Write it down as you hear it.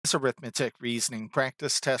This arithmetic reasoning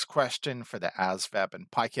practice test question for the ASVAB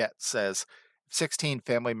and PiCAT says if 16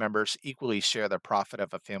 family members equally share the profit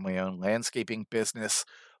of a family owned landscaping business,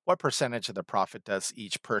 what percentage of the profit does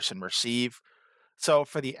each person receive? So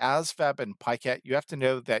for the ASVAB and PiCAT, you have to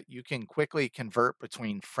know that you can quickly convert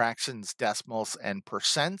between fractions, decimals, and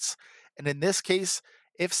percents. And in this case,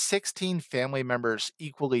 if 16 family members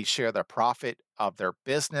equally share the profit of their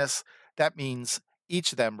business, that means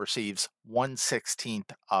each of them receives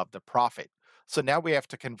 1/16th of the profit. So now we have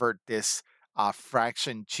to convert this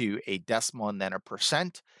fraction to a decimal and then a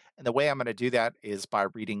percent. And the way I'm going to do that is by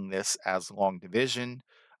reading this as long division.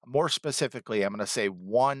 More specifically, I'm going to say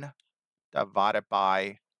 1 divided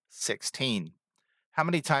by 16. How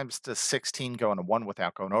many times does 16 go into 1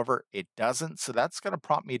 without going over? It doesn't. So that's going to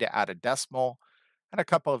prompt me to add a decimal and a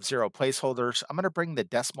couple of zero placeholders. I'm going to bring the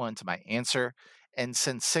decimal into my answer. And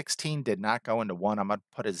since 16 did not go into 1, I'm going to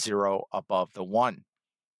put a 0 above the 1.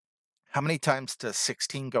 How many times does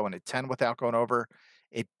 16 go into 10 without going over?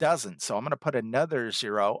 It doesn't. So I'm going to put another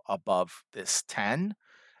 0 above this 10.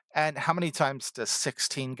 And how many times does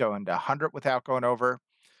 16 go into 100 without going over?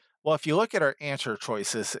 Well, if you look at our answer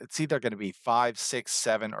choices, it's either going to be 5, 6,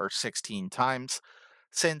 7, or 16 times.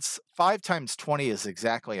 Since 5 times 20 is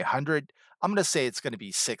exactly 100, I'm going to say it's going to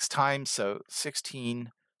be 6 times. So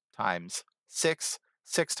 16 times 6.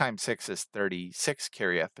 6 times 6 is 36,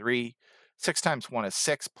 carry a 3. 6 times 1 is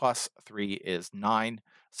 6, plus 3 is 9.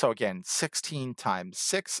 So again, 16 times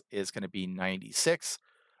 6 is going to be 96.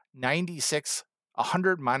 96,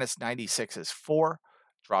 100 minus 96 is 4.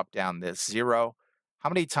 Drop down this 0. How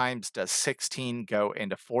many times does 16 go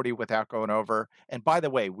into 40 without going over? And by the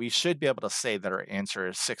way, we should be able to say that our answer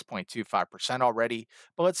is 6.25% already,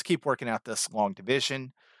 but let's keep working out this long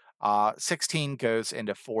division. 16 goes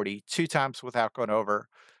into 40 two times without going over.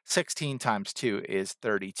 16 times 2 is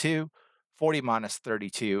 32. 40 minus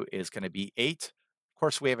 32 is going to be 8. Of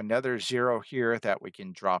course, we have another 0 here that we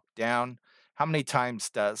can drop down. How many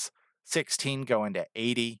times does 16 go into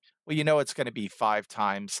 80? Well, you know it's going to be 5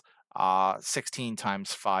 times. 16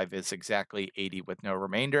 times 5 is exactly 80 with no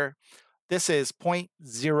remainder. This is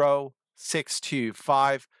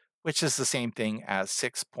 0.0625, which is the same thing as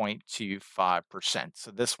 6.25%.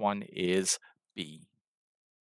 So this one is B.